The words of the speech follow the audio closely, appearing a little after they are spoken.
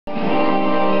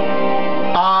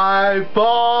I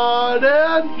bought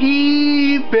an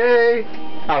eBay.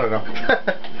 I don't know.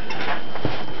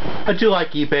 I do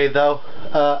like eBay though.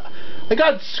 I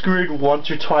got screwed once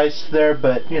or twice there,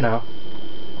 but you know,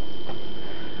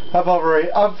 I've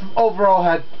overall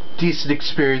had decent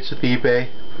experience with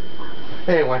eBay.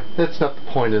 Anyway, that's not the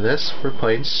point of this. We're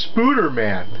playing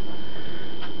Spooderman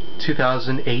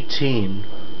 2018.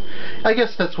 I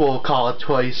guess that's what we'll call it,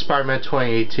 Spider-Man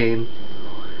 2018.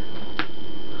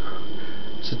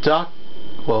 It's a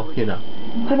well, you know.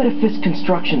 I'm at a Fisk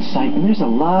construction site, and there's a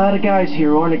lot of guys here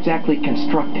who aren't exactly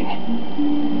constructing.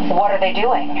 What are they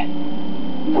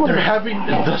doing? They're having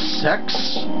the sex?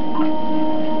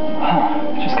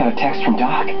 Just got a text from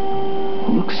Doc.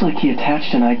 Looks like he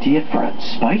attached an idea for a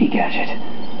Spidey gadget.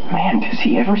 Man, does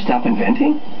he ever stop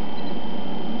inventing?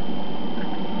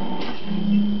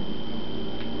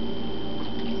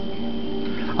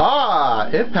 Ah,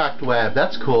 impact web.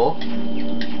 That's cool.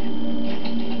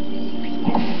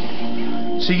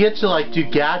 So you get to like do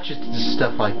gadgets and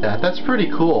stuff like that. That's pretty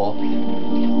cool.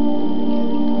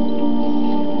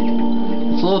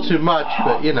 It's a little too much,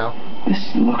 but you know.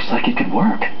 This looks like it could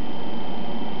work.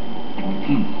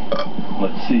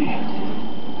 Let's see.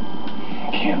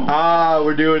 Ah,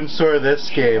 we're doing sort of this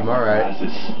game. All right.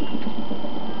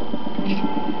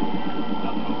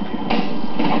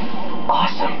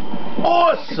 Awesome.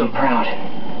 Awesome. Be proud.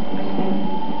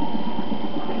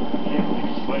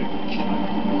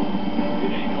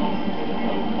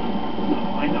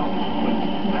 I know, but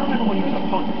I remember when he was a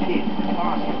punk kid.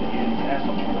 Awesome.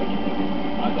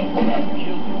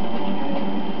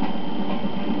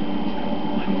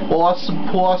 Awesome,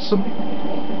 awesome.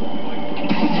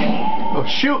 Oh,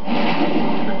 shoot.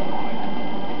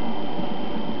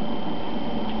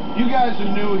 You guys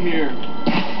are new here,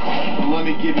 so let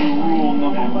me give you rule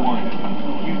number 1.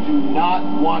 You do not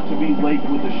want to be late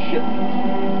with a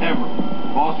shipment. Ever.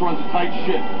 Boss runs a tight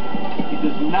ship. He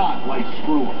does not like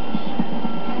screw-ups.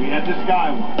 We had this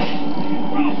guy once.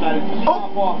 He decided to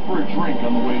stop off for a drink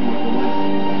on the way to a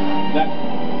delivery.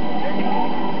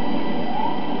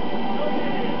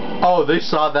 Oh, they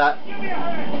saw that.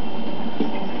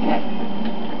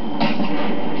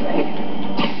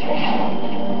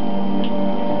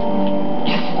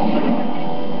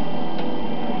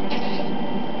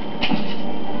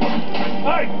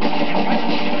 Hey!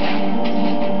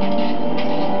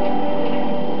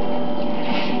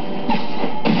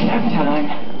 Time.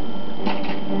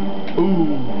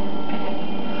 Ooh.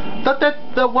 Thought that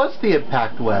was the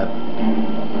impact web.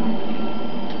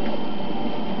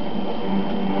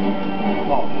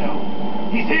 Oh, no.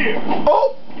 He's here!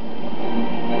 Oh!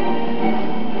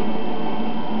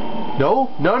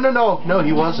 No,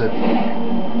 he wasn't.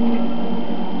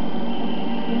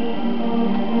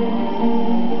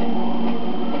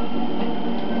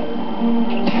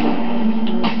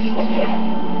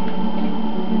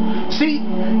 See,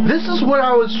 this is what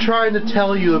I was trying to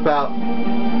tell you about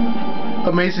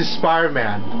Amazing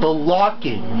Spider-Man. The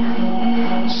locking.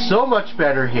 So much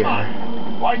better here.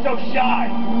 Why so shy?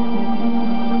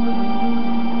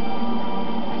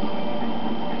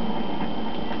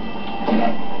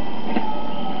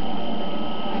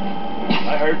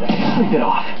 I heard that. Sleep it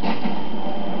off.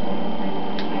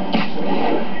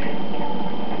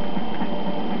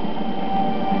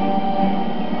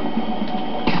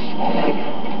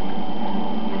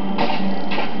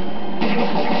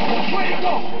 Way to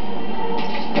go!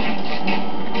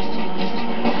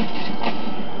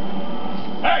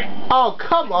 Hey! Oh,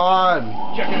 come on.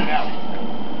 Checking it out.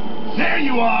 There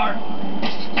you are!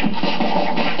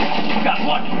 You got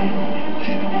lucky.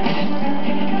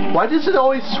 Why does it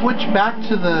always switch back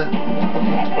to the...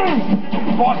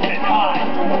 Boston High!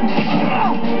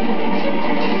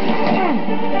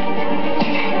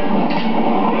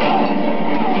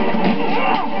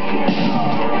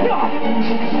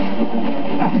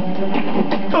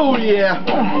 Oh, yeah.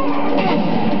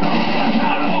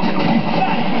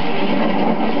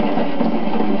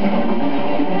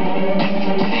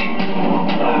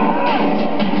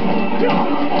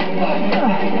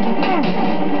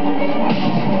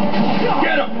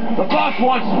 Get him! The boss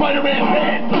wants Spider-Man's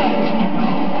head!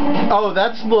 Oh,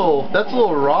 that's a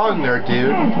little wrong there,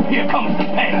 dude. Here comes the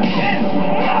pain!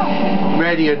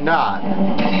 Ready or not.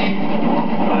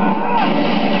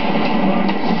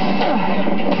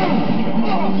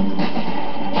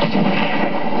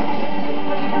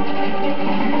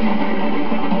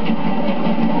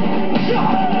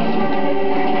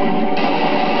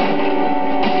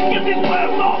 Get these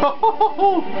blast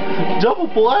off! Double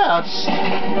blast.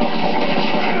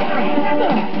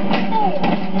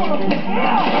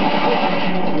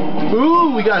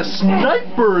 Ooh, we got a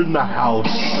sniper in the house.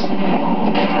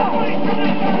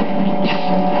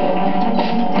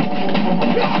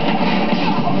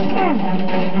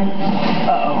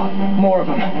 Uh-oh, more of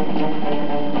them.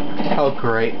 Oh,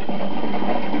 great.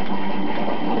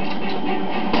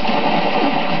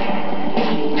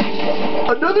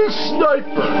 Another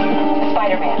sniper!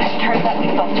 Spider-Man, turns out we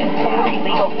busted 4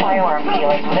 illegal firearm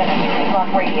dealers within a 3-block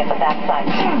radius of that site.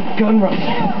 Gun run.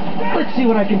 Let's see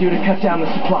what I can do to cut down the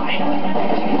supply.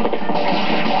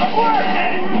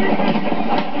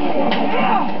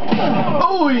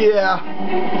 Oh, yeah!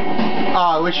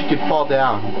 Ah, I wish you could fall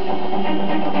down.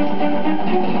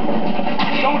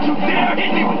 Don't you dare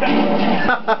hit me with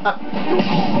that!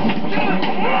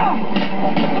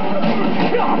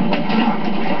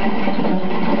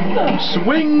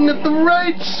 Swing at the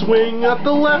right, swing at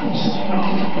the left.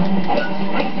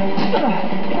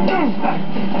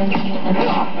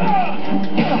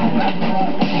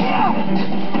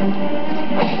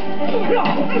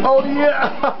 Oh yeah!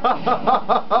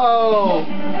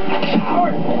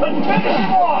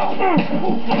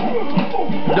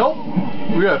 Nope,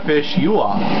 we're gonna finish you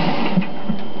off.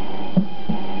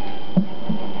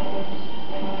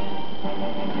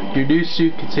 Your new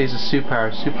suit contains a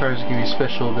superpower. Superpowers give you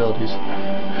special abilities.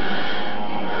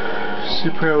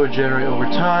 Superpower will generate over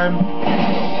time.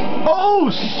 Oh,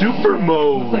 super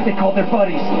mode! Looks like they called their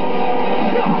buddies.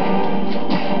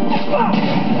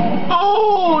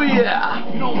 Oh yeah!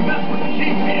 You don't mess with the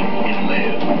kingpin, you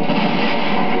live.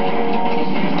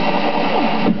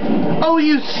 Oh,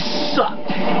 you suck!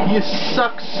 You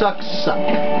suck, suck, suck.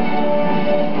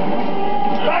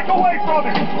 Back away from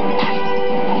it!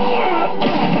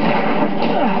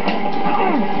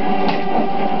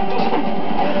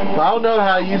 But I don't know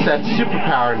how to use that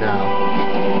superpower now.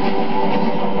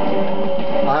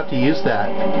 I'll have to use that.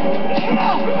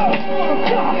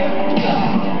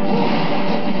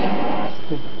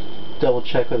 Double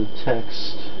check with the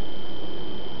text.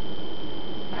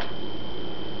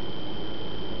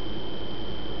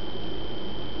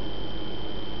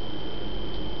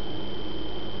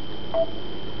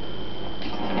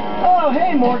 Oh,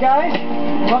 hey, more guys.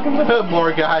 Welcome to the...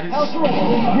 More guys. How's the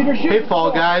roll? Bigger shoes? Hey,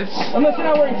 Fall Guys. Unless you're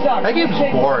not wearing socks. That game's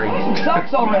Hey, boring. Some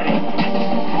socks already.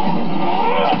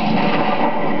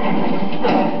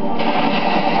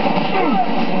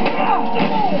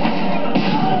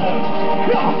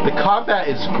 The combat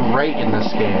is great in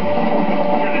this game.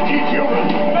 Gonna teach you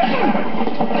respect.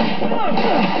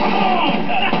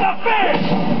 That's not fair!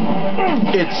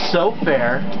 It's so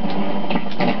fair.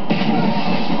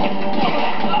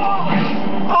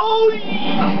 Oh,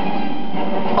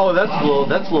 oh, that's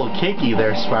a little kinky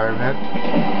there, Spider-Man.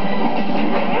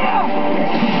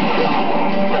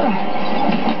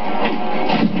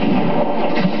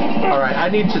 All right, I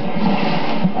need to.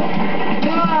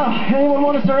 Anyone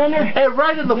want to surrender? Hey,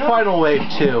 right in the final wave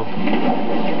too.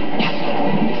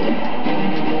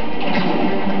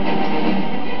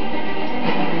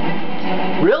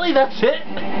 Really? That's it?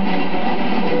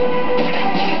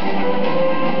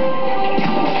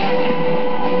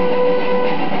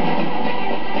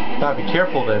 Gotta be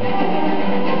careful then.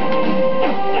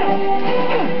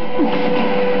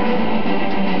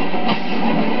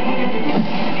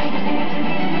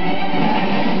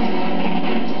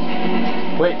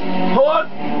 Wait, hold on!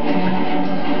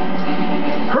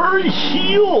 Hurry,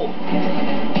 heal!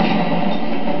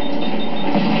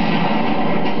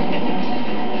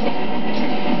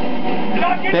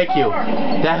 Thank you.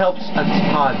 That helps a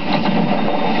ton.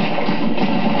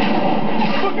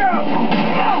 Look out!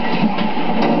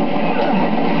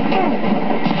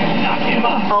 Knock him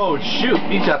off! Oh shoot,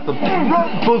 he's got the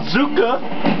bazooka!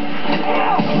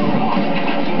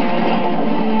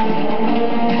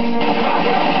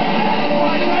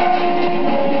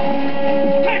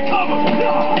 Take cover!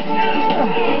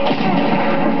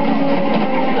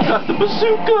 Got the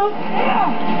bazooka!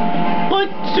 What,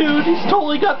 dude? He's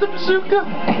totally got the bazooka!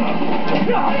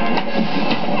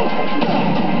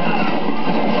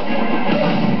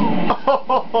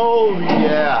 Oh,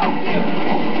 yeah!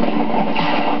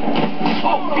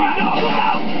 Oh,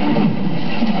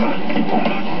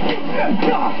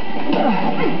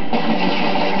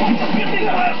 get his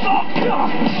ass off!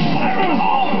 Fire him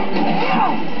home!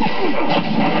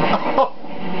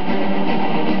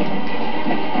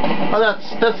 Oh,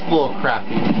 that's a little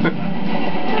crappy.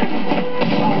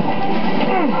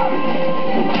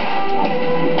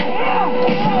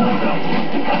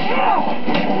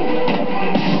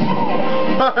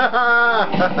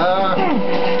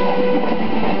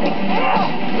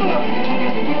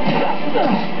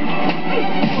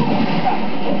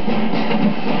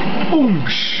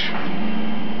 Oosh.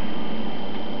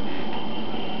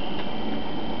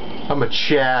 I'm a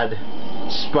Chad.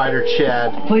 Spider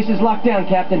Chad. Place is locked down,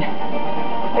 Captain.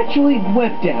 Actually,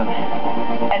 webbed down.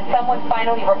 And someone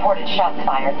finally reported shots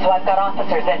fired, so I've got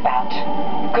officers inbound.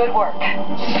 Good work.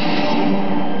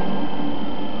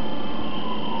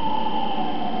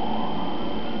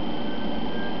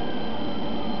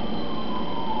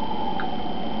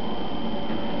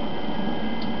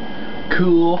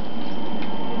 Cool.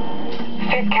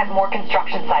 Fisk has more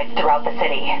construction sites throughout the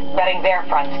city, vetting their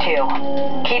fronts too.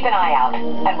 Keep an eye out,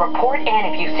 and report in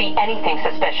if you see anything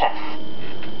suspicious.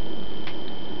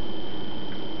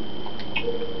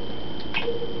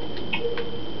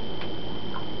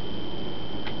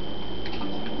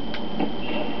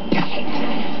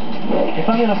 If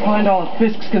I'm gonna find all of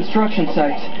Fisk's construction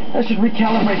sites, I should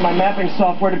recalibrate my mapping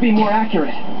software to be more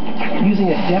accurate. Using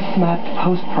a depth-mapped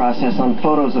post-process on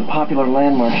photos of popular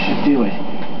landmarks should do it.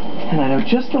 And I know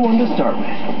just the one to start with.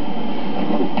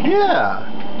 Yeah.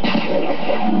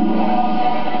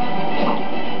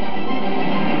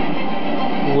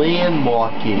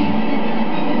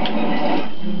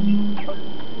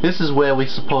 Landmarking. This is where we're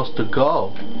supposed to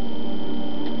go.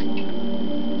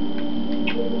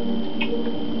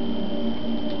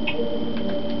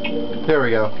 There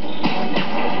we go.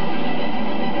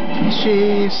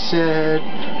 She said,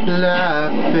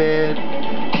 laugh it.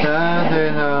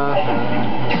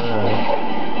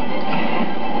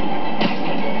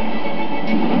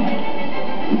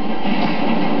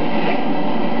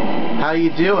 How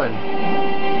you doing?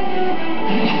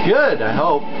 Good, I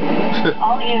hope.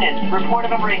 All units, report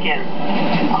of a break-in.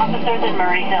 Officers in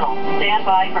Murray Hill. Stand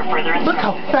by for further instructions. Look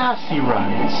how fast he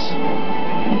runs.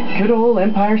 Good old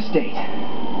Empire State.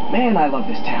 Man, I love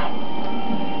this town.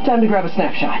 Time to grab a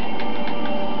snapshot.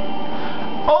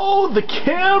 Oh, the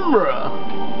camera!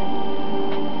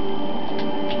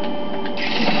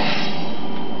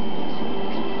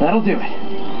 That'll do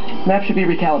it. Map should be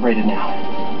recalibrated now.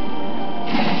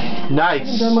 I Nice.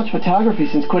 haven't done much photography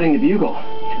since quitting the Bugle.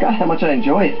 Forgot how much I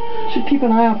enjoy it. Should keep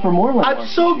an eye out for more landmarks. I'm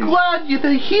so to shoot. glad you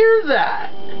to hear that.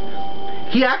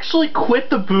 He actually quit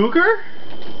the booger?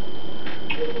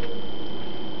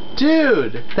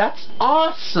 Dude, that's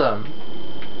awesome.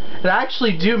 And I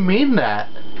actually do mean that.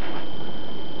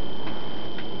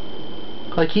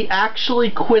 Like, he actually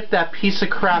quit that piece of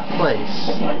crap place.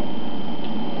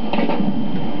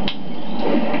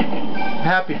 I'm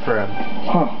happy for him.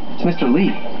 Huh, it's Mr.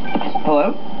 Lee.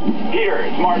 Hello? Peter,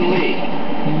 it's Martin Lee.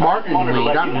 Martin Wanted to Lee,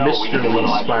 let not you know we Mr. need a Lee,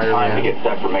 little extra time to Spider-Man. get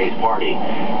set for May's party.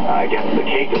 I guess the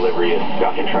cake delivery is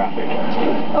stuck in traffic.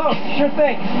 Oh, sure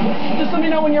thing. Just let me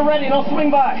know when you're ready and I'll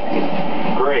swing by.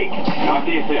 Great. Talk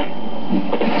to you soon.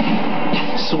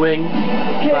 Swing.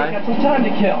 Okay, Bye. got some time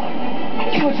to kill.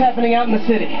 See what's happening out in the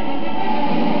city.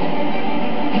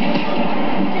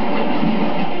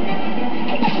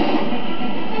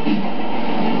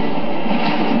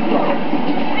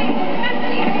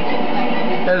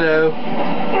 Hello.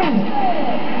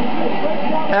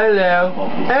 Hello.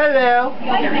 Hello.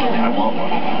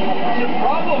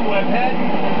 Problem, webhead.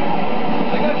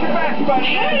 I got your back,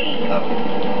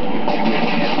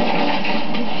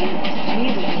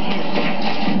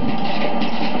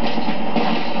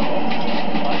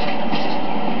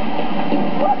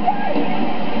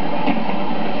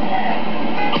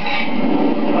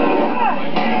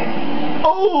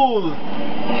 Oh!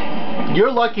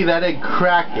 You're lucky that didn't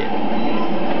crack it.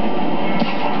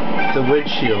 The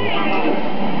windshield.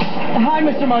 Hi,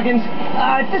 Mr. Muggins.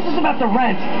 This is about the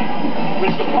rent.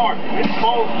 Mr. Parker, it's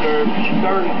call served,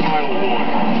 third and final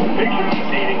warning. Picture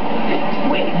proceeding.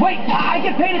 Wait, I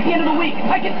get paid at the end of the week.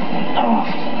 I get... Oh.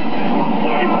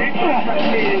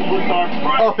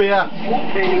 Oh, yeah.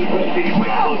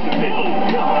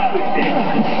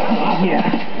 Yeah,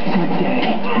 good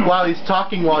day. Wow, he's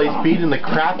talking while he's beating the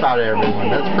crap out of everyone.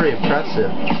 That's pretty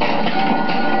impressive.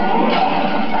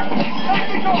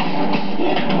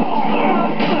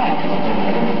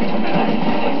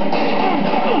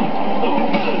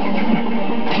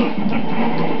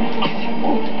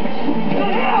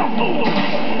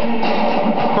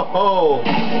 Oh.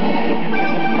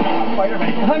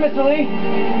 Hi, Mr. Lee.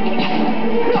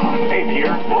 Hey,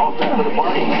 Peter, we're all set for the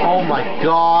party. Oh my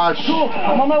gosh. Cool,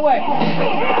 I'm on my way.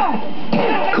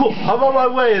 Cool. I'm on my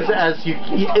way as you.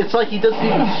 It's like he doesn't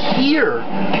even hear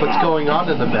what's going on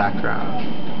in the background.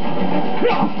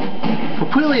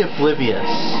 Completely oblivious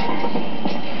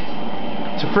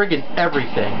to friggin'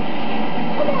 everything.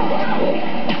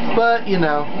 But you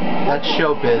know, that's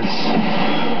showbiz.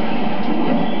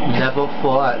 Level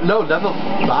 4. No, level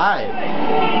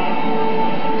 5.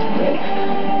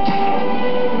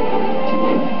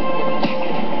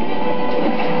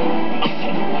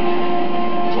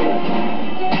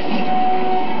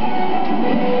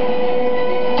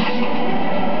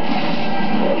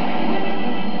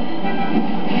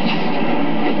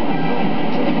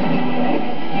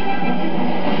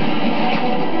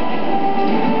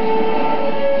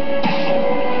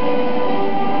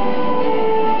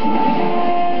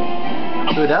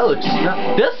 Dude, that looks...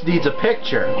 This needs a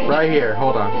picture. Right here.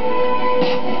 Hold on.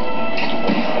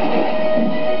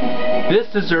 This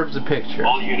deserves a picture.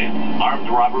 All units, armed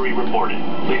robbery reported.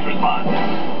 Please respond.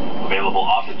 Available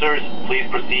officers, please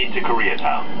proceed to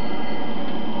Koreatown.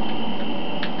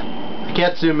 I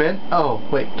can't zoom in. Oh,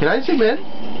 wait. Can I zoom in?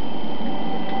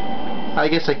 I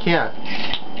guess I can't.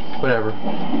 Whatever.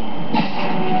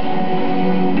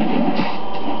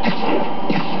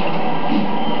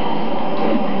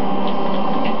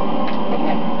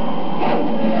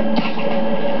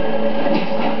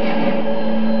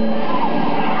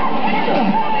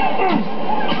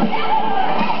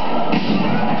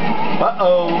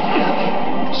 Uh-oh.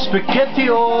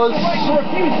 SpaghettiOs. Right to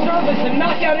refuse service and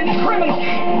knock out any criminal.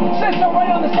 Says so right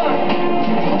on the sign.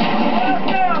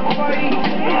 Down, buddy.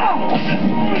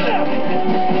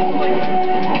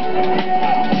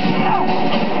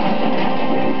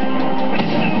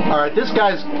 Alright, this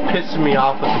guy's pissing me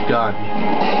off with a gun.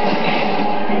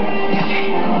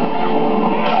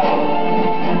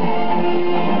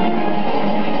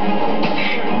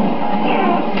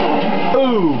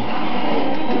 Ooh.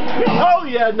 Oh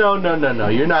yeah, no.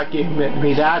 You're not getting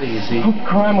me that easy. Hope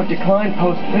crime would decline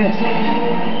post-Fisk.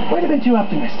 Might have been too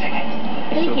optimistic.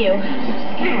 Thank you.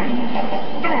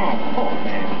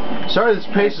 Sorry this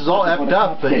pace is all effed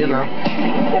up, but you know.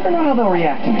 Never know how they'll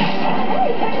react to me.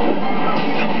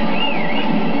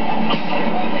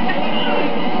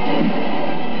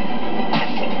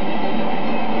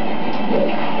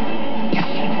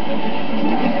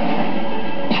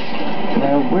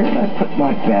 Now, where did I put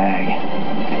my bag?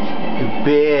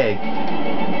 Big.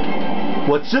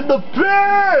 What's in the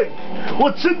bag?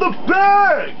 What's in the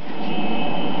bag?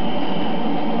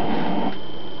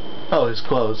 Oh, his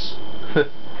clothes.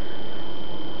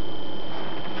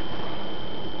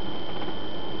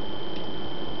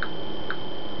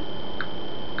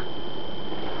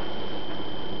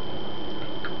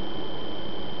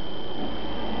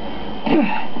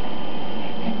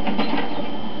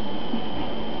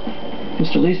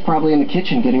 Mr. Lee's probably in the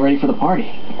kitchen getting ready for the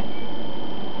party.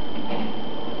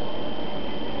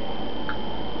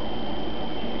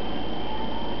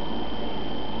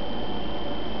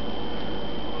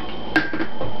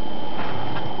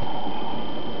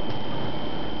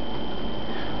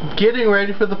 Getting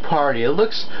ready for the party. It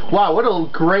looks... Wow, what a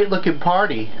great looking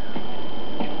party.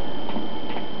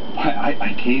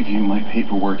 I gave you my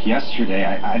paperwork yesterday.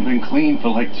 I've been clean for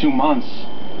like 2 months.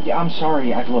 Yeah, I'm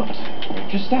sorry, I've looked.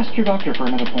 Just ask your doctor for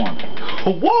another form.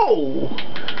 Whoa!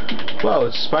 Whoa,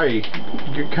 Spidey,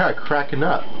 you're kind of cracking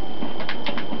up.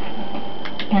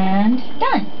 And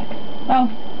done. Oh,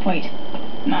 wait.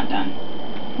 Not done.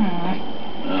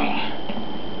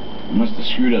 You must have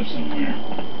screwed up somewhere.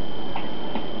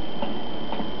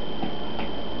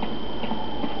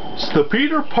 It's the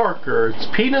Peter Parker. It's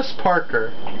Penis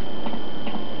Parker.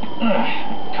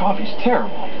 Coffee's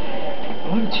terrible.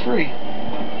 But it's free.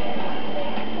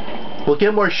 We'll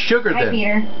get more sugar Hi, then.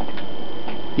 Peter.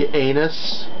 You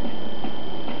anus.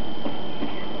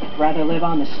 Rather live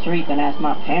on the street than ask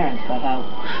my parents for help.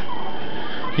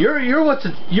 You're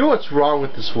what's wrong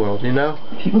with this world, you know?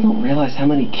 People don't realize how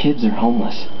many kids are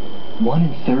homeless. 1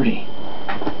 in 30.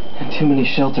 And too many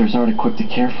shelters aren't equipped to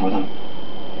care for them.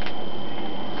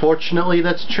 Fortunately,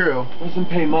 that's true. Doesn't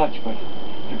pay much, but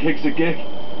the gig's a gig.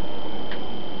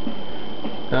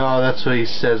 Oh, that's what he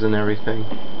says and everything.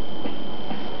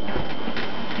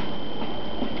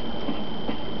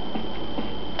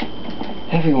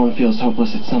 Everyone feels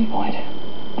hopeless at some point.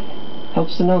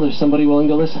 Helps to know there's somebody willing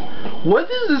to listen. When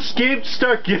does this game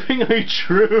start giving me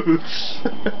truths?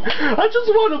 I just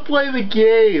want to play the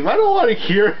game. I don't want to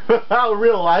hear about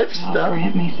real life stuff.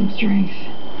 Grant me some strength.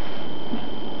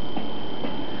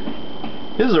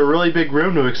 This is a really big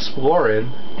room to explore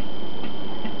in.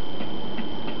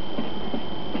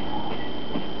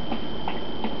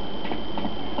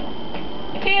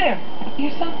 Peter,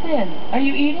 you're so thin. Are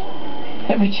you eating?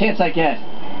 Every chance I get.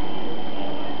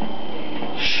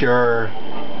 Sure.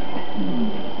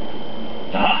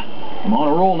 I'm on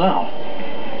a roll now.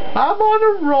 I'm on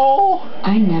a roll.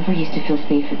 I never used to feel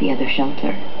safe at the other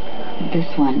shelter.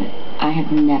 This one, I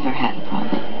have never had a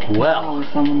problem. Well. Always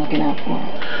someone looking out for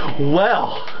it.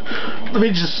 Well, let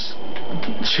me just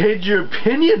change your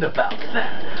opinion about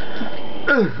that.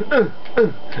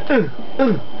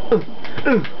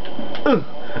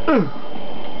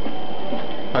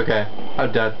 Okay,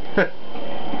 I'm done.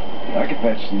 I can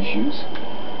patch these shoes.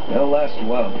 They'll last a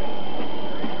while.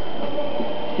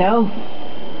 So,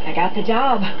 I got the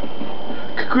job.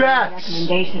 The Congrats!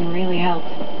 recommendation really helped.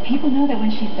 People know that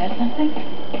when she says something.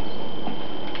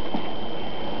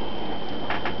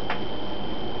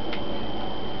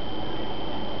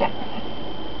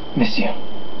 Miss you.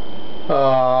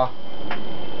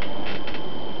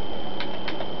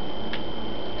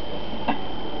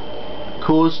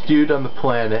 Coolest dude on the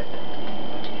planet.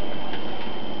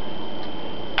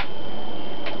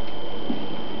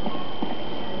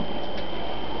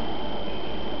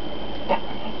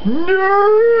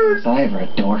 Nerd! Was I ever a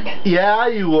dork? Yeah,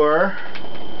 you were.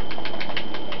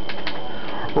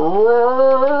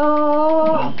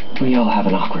 Well, we all have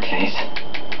an awkward phase.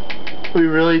 We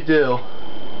really do.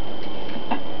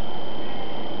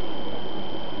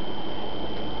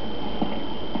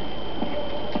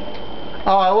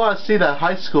 Oh, I want to see that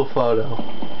high school photo.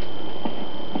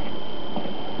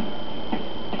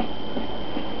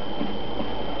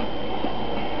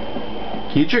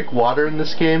 Can you drink water in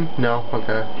this game? No?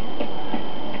 Okay.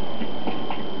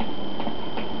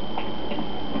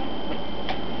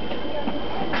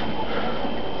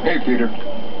 Hey, Peter.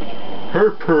 Hey,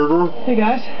 Peter. Hey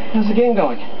guys, how's the game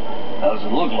going? How's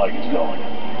it look like it's going?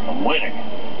 I'm winning.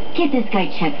 Get this guy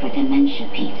checked for dementia,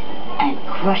 Pete. I'm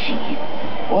crushing him.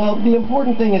 Well, the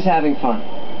important thing is having fun.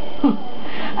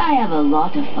 I have a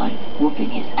lot of fun whooping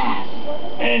his ass.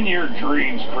 And your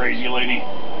dreams, crazy lady.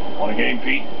 Want a game,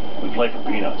 Pete? We play for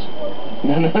peanuts.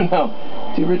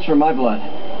 No. Too rich for my blood.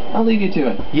 I'll leave you to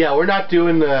it. Yeah, we're not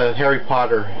doing the Harry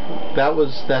Potter.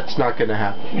 That's not gonna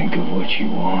happen. Think of what you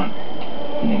want,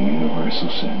 and the universe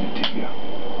will send it to you.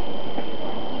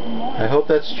 I hope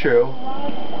that's true.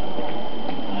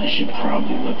 I should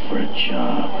probably look for a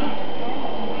job.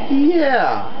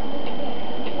 Yeah.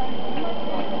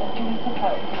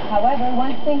 However,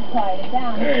 once things quieted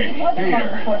down, Hey, it wasn't long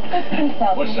Peter. before Fisk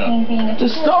himself What's became up? being a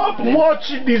Just stop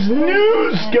watching these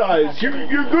news, guys. You're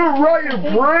gonna rot your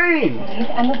brain.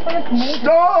 and the first major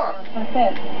Stop. for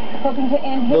Fisk, hoping to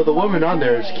end his No, the woman on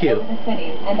there is cute. over the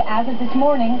city. And as of this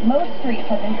morning, most streets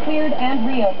have been cleared and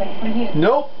reopened for use.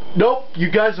 Nope. You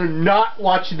guys are not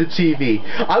watching the TV.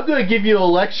 I'm gonna give you a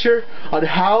lecture on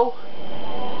how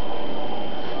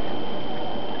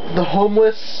the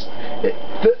homeless,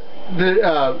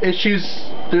 the issues.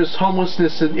 There's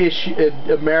homelessness in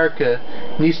America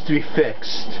needs to be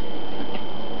fixed.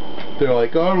 They're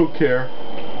like, oh, I don't care.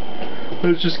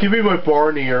 Let's just give me my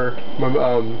Barney or my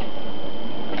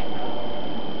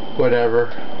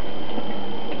whatever.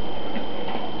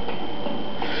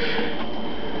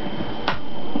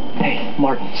 Hey,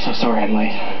 Martin, so sorry I'm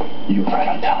late. You were right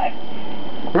on time.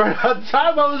 Right on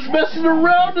time. I was messing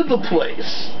around in the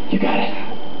place. You got it.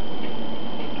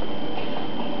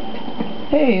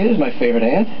 Hey, there's my favorite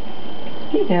aunt.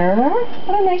 Peter,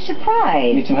 what a nice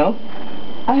surprise. Need some help?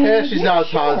 Yeah, she's not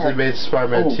as hot as they made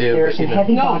Spider-Man 2. There are but, some you know.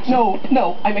 heavy No, boxes.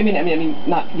 no. I mean,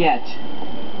 not yet.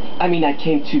 I mean, I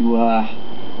came to,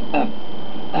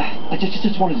 I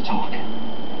just wanted to talk.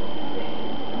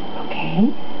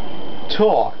 Okay.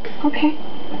 Talk. Okay.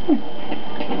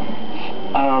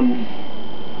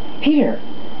 Peter,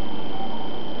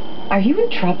 are you in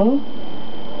trouble?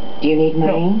 Do you need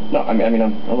money? No, I mean,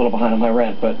 I'm a little behind on my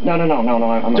rent, but no,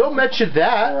 I'm Don't mention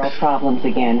that. Girl problems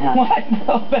again, huh? What?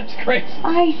 No, that's crazy.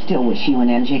 I still wish you and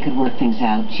MJ could work things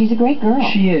out. She's a great girl.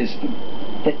 She is.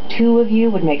 The two of you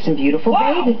would make some beautiful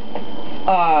Wow. babies.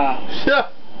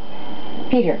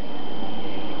 Peter,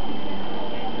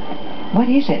 what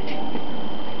is it?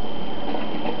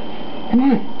 Come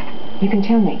on, you can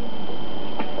tell me.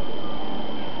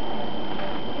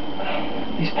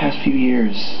 These past few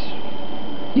years,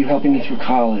 you helping me through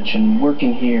college and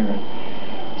working here,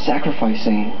 and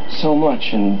sacrificing so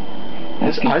much and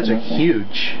His asking eyes for are nothing.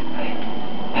 huge.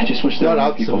 I just wish there Not were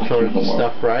more out people some like sort you of in the world.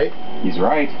 stuff, right? He's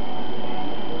right.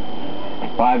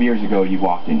 5 years ago, you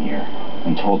walked in here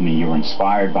and told me you were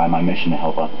inspired by my mission to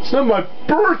help others. It's not my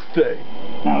birthday.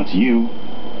 Now it's you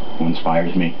who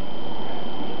inspires me.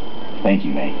 Thank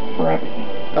you, May, for everything.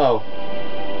 Oh.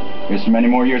 Here's to many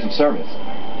more years of service.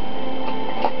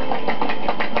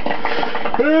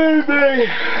 Hey, May.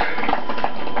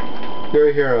 You're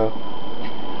a hero.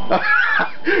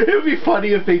 It would be funny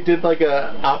if they did like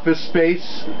a Office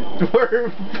Space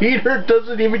where Peter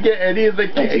doesn't even get any of the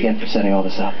Thanks again cake. for setting all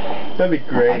this up. That'd be I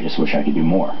great. just wish I could do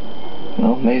more.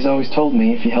 Well, May's always told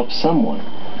me if you help someone.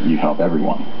 You help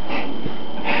everyone.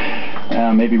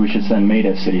 Maybe we should send May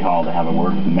to City Hall to have a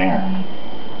word with the mayor.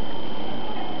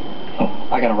 Oh,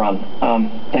 I gotta run.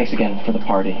 Thanks again for the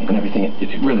party and everything.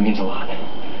 It really means a lot.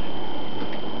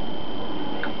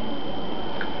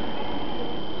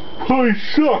 Holy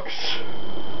shucks.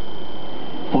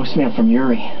 Voicemail from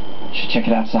Yuri. Should check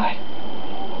it outside.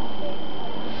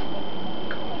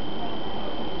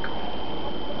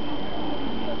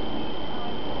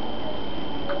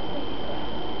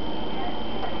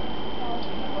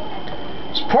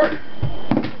 It's party.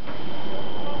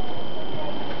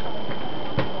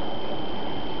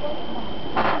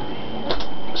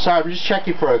 Sorry, I'm just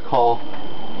checking for a call.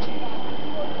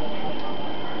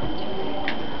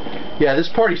 Yeah, this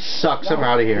party sucks. I'm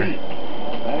out of here.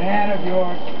 That hat of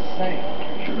yours is the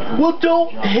same. Well,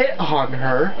 don't hit on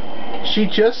her. She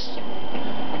just...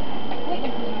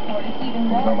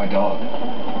 What about my dog?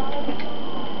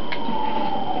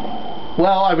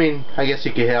 Well, I mean, I guess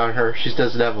you can hit on her. She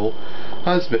doesn't have a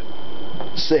husband.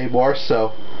 Say more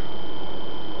so.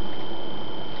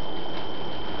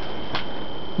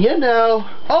 You know.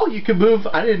 Oh, you can move.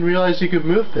 I didn't realize you could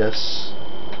move this.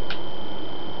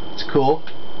 It's cool.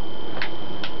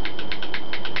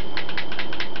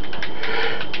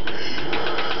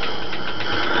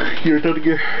 You're done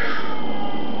again.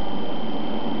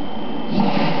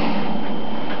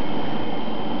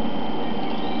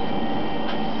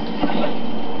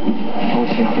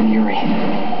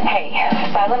 Hey,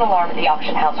 silent alarm at the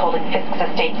auction house holding Fisk's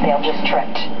estate sale just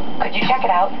tripped. Could you check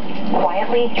it out?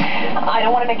 Quietly? I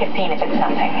don't want to make a scene if it's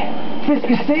nothing. Fisk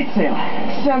estate sale.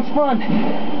 Sounds fun.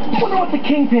 Wonder what the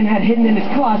Kingpin had hidden in his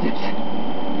closets.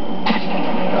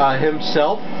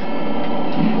 Himself?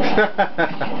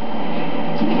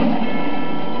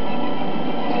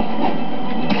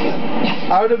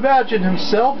 I would imagine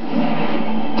himself.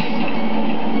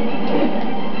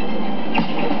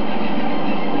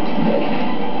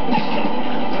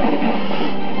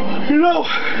 You know,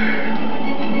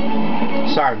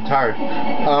 sorry, I'm tired.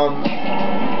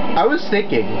 I was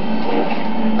thinking,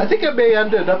 I think I may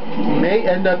end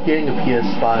up getting a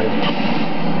PS5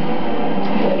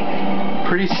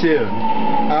 pretty soon.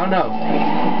 I don't know.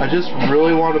 I just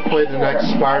really want to play the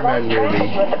next Spider-Man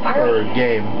movie or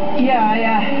game. Yeah,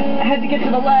 I had to get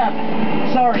to the lab.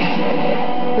 Sorry.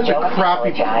 This is a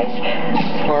crappy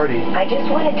party. I just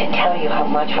wanted to tell you how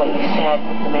much what you said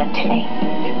meant to me.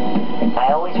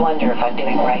 I always wonder if I'm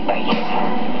doing right by you.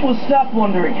 Well, stop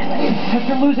wondering.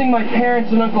 After losing my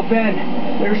parents and Uncle Ben,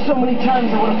 there were so many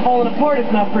times I would have fallen apart if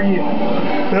not for you.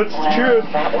 That's true.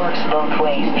 That works both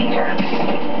ways, Peter.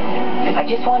 I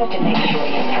just wanted to make sure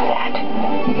you knew that.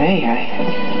 May,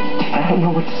 I don't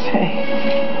know what to say.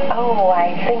 Oh,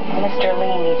 I think Mr.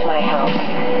 Lee needs my help.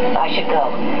 I should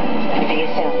go. See you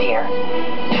soon, dear.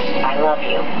 I love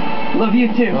you. Love you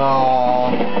too.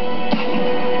 Aww.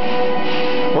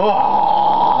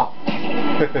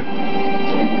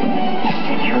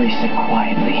 Yuri said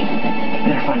quietly.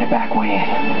 Better find a back way in.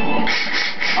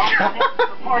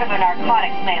 Report of a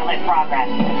narcotics mail in progress.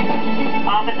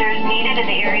 Officers needed in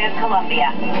the area of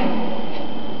Columbia.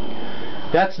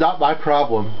 That's not my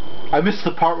problem. I missed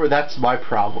the part where that's my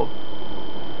problem.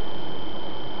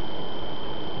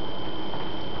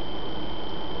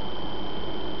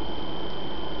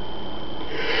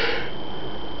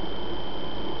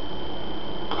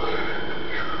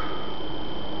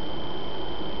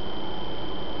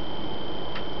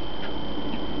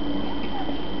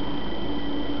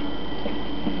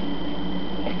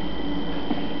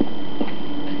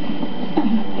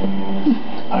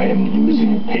 I am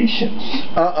losing patience.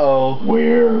 Uh-oh.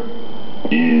 Where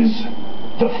is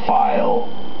the file?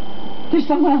 There's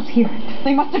someone else here.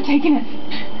 They must have taken it.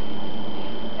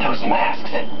 Those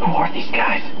masks. Who are these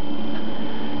guys?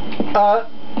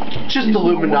 Just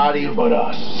Illuminati. No one here but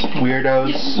us.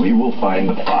 Weirdos. We will find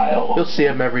the file. You'll see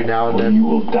them every now and Or then. you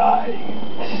will die.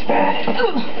 This is bad.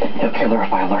 They'll kill her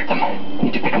if I alert them.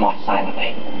 Need to pick them off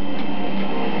silently.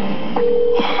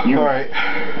 Alright.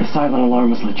 The silent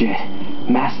alarm was legit.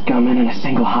 Masked gunman and a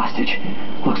single hostage.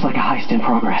 Looks like a heist in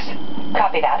progress.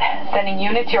 Copy that. Sending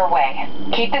units your way.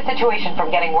 Keep the situation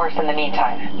from getting worse in the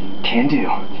meantime. Can do.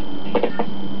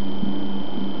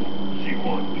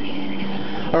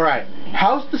 Alright.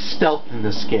 How's the stealth in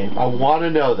this game? I want to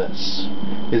know this.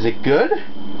 Is it good?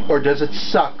 Or does it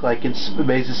suck like in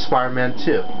Amazing Spider-Man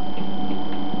 2?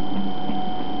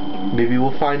 Maybe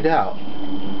we'll find out.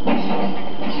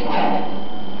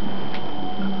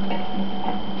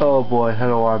 Oh boy, I don't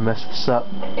know why I messed this up.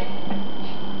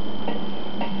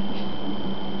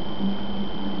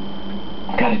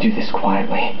 Gotta do this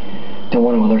quietly. Don't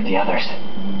want to alert the others.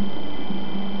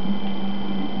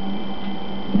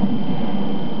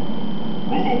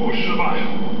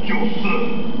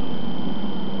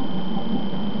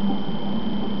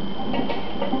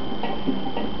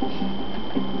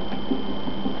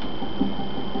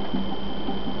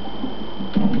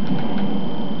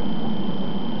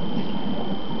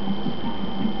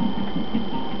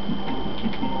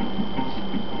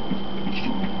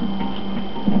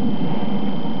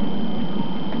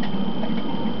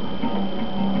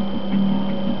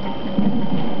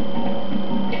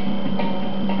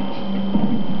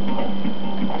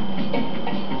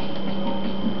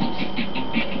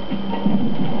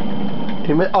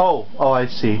 Oh, I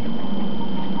see.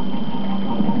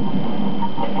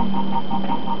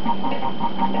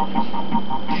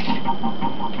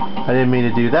 I didn't mean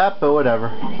to do that, but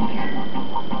whatever.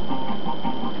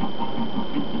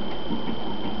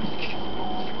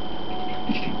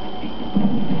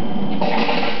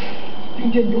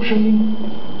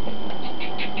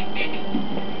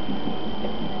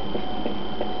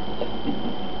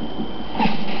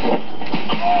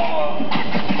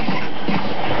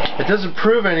 It doesn't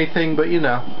prove anything, but you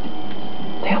know.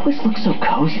 They always look so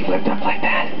cozy lived up like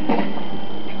that.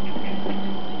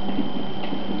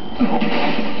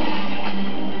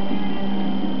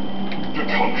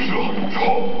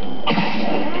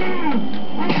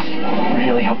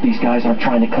 Really hope these guys aren't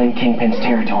trying to claim Kingpin's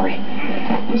territory.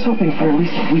 I was hoping for at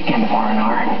least a weekend of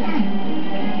R&R.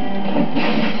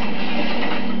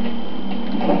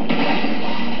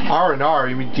 R&R?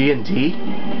 You mean D&D?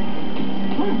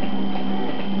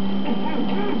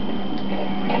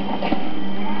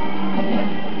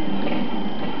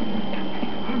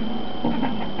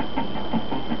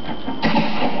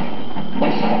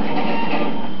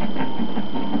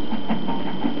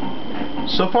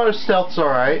 So far, stealth's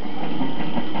alright.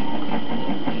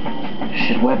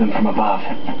 Should web him from above.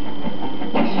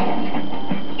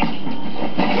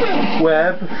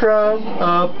 Web from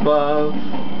above.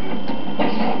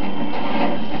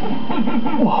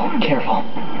 Whoa, careful.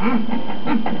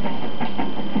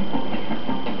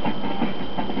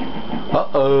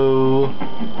 Uh-oh.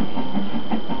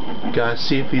 Gotta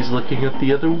see if he's looking up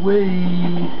the other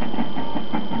way.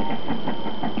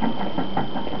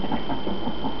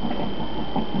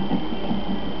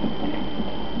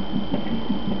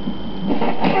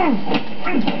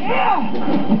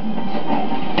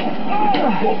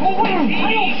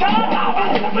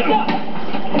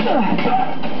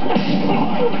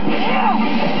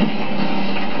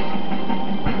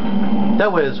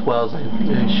 That went as well as I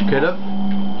could have.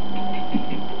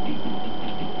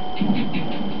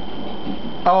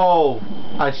 Oh,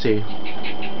 I see.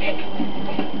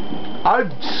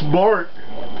 I'm smart.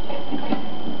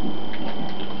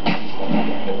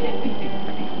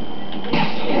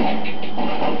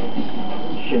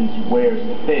 Where's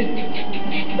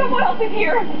thin? Someone else is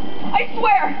here. I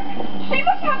swear. She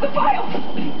must have the file.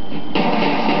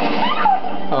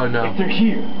 Oh no. If they're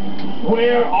here,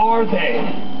 where are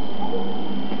they?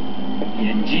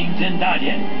 眼睛睁大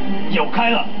点，有开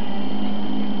了。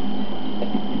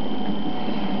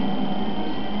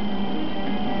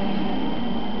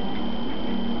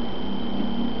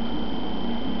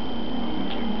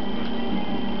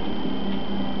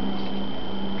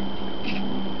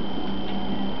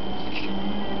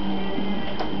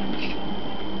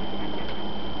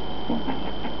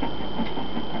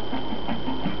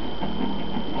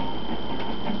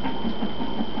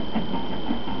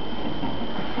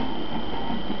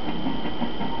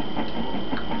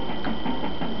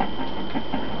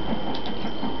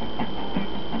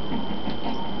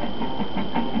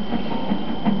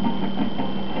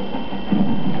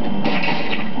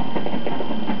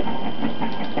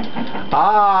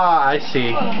Ah, I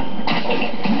see.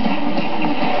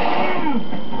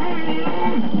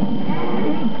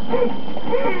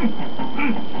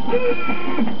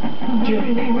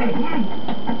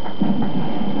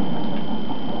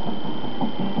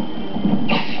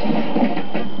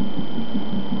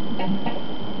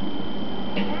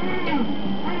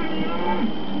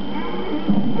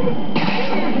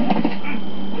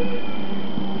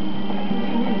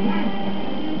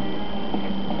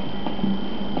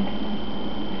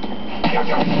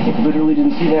 Literally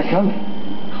didn't see that coming.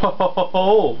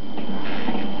 Oh.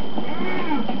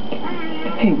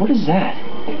 Hey, what is that?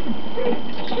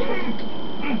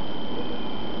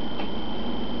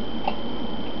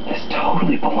 This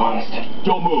totally belongs to...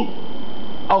 Don't move.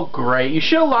 Oh great, you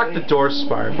should have locked the door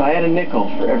smart. If I had a nickel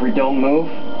for every don't move...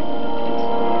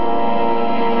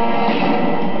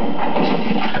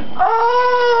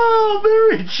 Oh,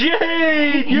 Mary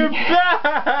Jane, you're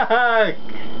back!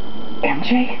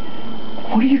 MJ?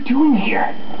 What are you doing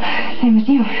here? Same as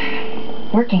you.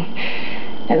 Working.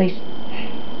 At least,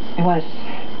 I was.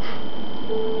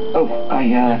 Oh,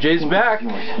 MJ's back.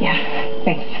 Yeah,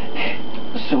 thanks.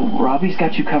 So, Robbie's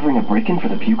got you covering a break-in for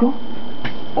the Bugle?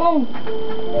 Well,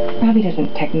 Robbie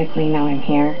doesn't technically know I'm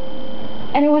here.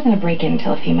 And it wasn't a break-in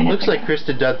until a few minutes Looks ago. like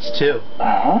Krista Dunst too.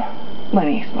 Uh-huh. Let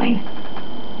me explain.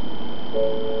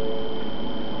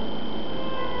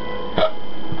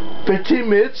 15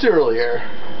 minutes earlier.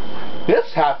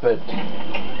 This happened.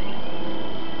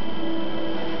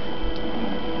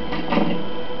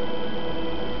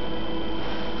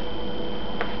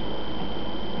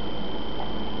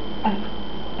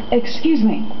 Excuse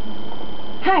me.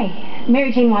 Hi,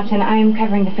 Mary Jane Watson. I'm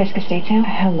covering the Fisk estate sale.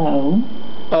 Hello.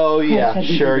 Oh Craig yeah, said we'd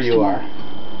do sure this you tomorrow. are.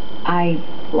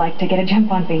 I like to get a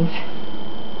jump on things.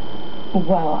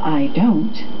 Well, I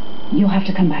don't. You'll have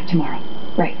to come back tomorrow.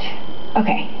 Right.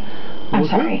 Okay. I'm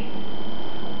sorry.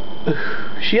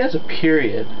 She has a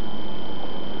period.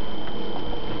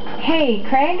 Hey,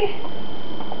 Craig?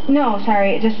 No,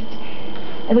 sorry.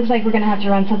 It looks like we're gonna have to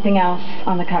run something else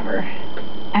on the cover.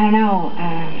 I don't know.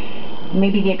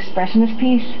 Maybe the expressionist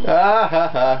piece? Ah ha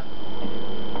ha.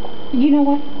 You know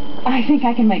what? I think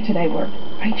I can make today work.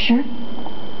 Are you sure?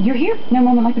 You're here. No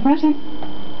moment like the present.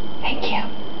 Thank you.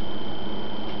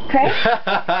 Craig?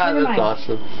 Never That's mind.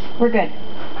 awesome. We're good.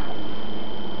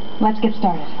 Let's get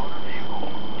started.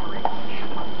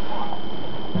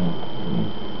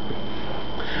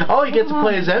 Oh, you get to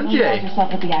play as Familiarize MJ.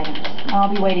 yourself with the items.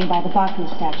 I'll be waiting by the Baku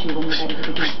statue when you're ready to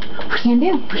begin. Can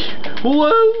do.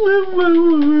 Whoa, whoa, whoa,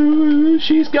 whoa,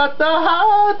 she's got the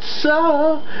hot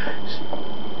sauce.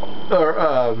 Or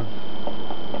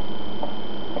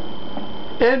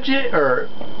MJ or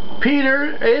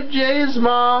Peter, MJ's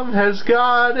mom has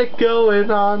got it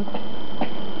going on.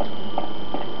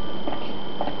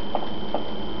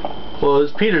 Well, it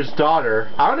was Peter's daughter.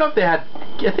 I don't know if they had.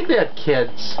 I think they had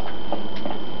kids.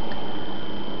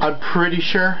 I'm pretty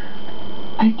sure.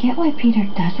 I get why Peter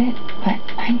does it, but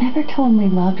I never totally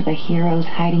loved the heroes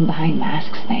hiding behind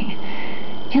masks thing.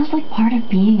 Feels like part of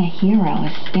being a hero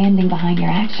is standing behind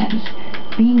your actions.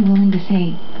 Being willing to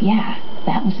say, yeah,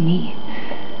 that was me.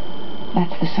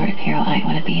 That's the sort of hero I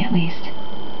want to be, at least.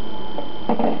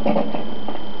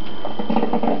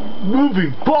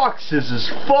 Moving boxes is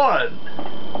fun!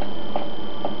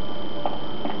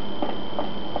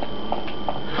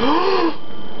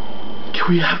 Can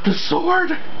we have the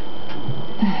sword?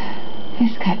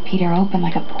 Fisk cut Peter open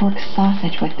like a pork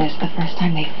sausage with this the first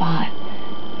time they fought.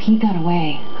 He got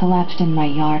away, collapsed in my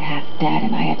yard half dead,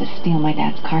 and I had to steal my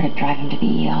dad's car to drive him to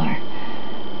the ER.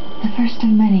 The first of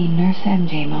many Nurse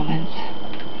MJ moments.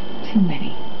 Too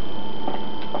many.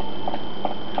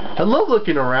 I love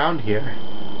looking around here.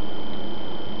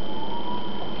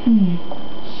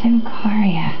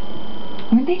 Simcaria.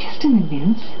 Weren't they just in the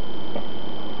news?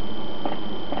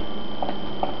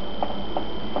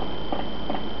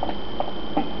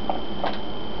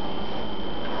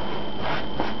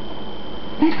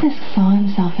 Bet Fisk saw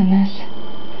himself in this.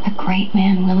 A great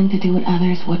man willing to do what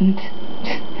others wouldn't.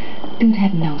 Dude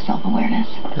had no self-awareness.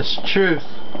 That's the truth.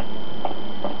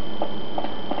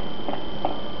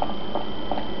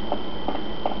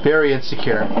 Very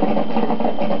insecure.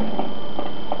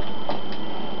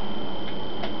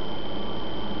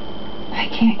 I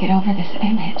can't get over this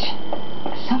image.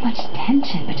 So much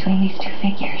tension between these two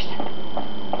figures.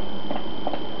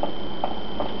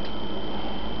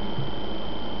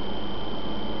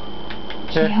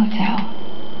 Kyoto.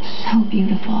 So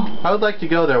beautiful. I would like to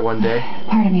go there one day.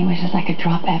 Part of me wishes I could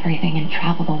drop everything and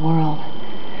travel the world.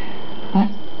 But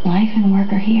life and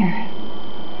work are here.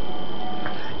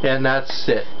 And that's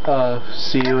it.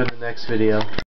 See you in the next video.